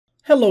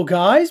Hello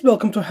guys,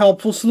 welcome to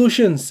Helpful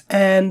Solutions,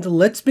 and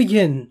let's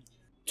begin.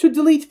 To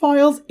delete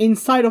files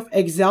inside of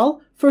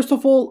Excel, first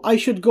of all I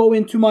should go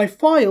into my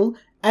file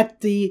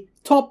at the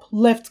top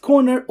left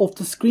corner of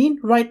the screen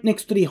right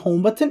next to the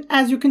home button.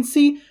 As you can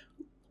see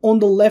on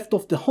the left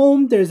of the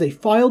home there is a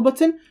file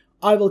button.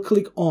 I will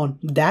click on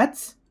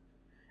that,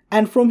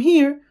 and from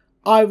here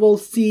I will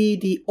see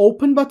the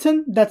open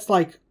button that's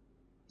like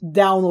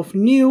down of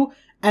new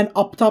and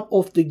up top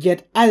of the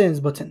get add-ins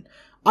button.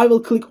 I will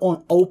click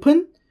on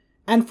open.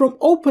 And from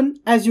open,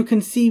 as you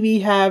can see, we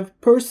have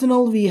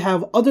personal, we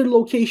have other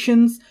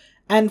locations,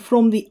 and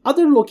from the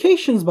other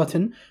locations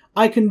button,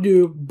 I can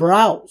do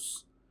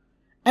browse.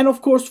 And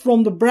of course,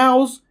 from the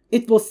browse,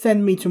 it will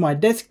send me to my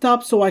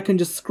desktop, so I can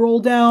just scroll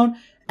down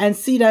and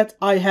see that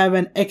I have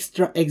an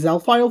extra Excel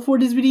file for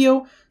this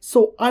video.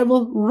 So I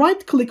will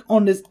right click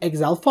on this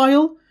Excel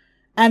file,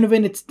 and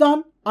when it's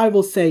done, I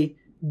will say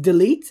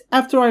delete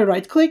after I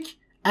right click,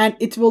 and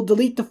it will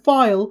delete the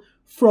file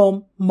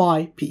from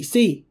my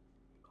PC.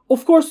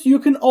 Of course, you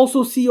can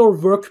also see your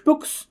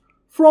workbooks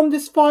from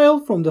this file,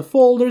 from the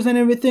folders and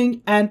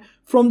everything. And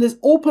from this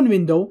open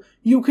window,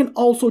 you can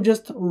also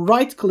just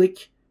right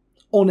click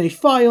on a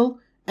file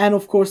and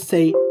of course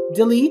say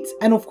delete.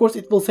 And of course,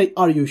 it will say,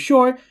 are you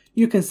sure?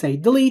 You can say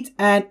delete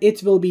and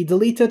it will be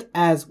deleted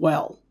as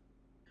well.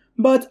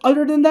 But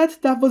other than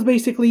that, that was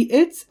basically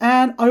it.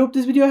 And I hope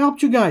this video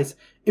helped you guys.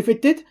 If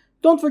it did,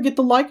 don't forget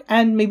to like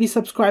and maybe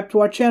subscribe to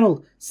our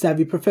channel,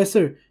 Savvy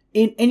Professor.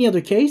 In any other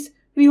case,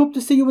 we hope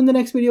to see you in the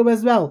next video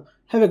as well.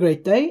 Have a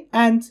great day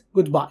and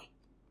goodbye.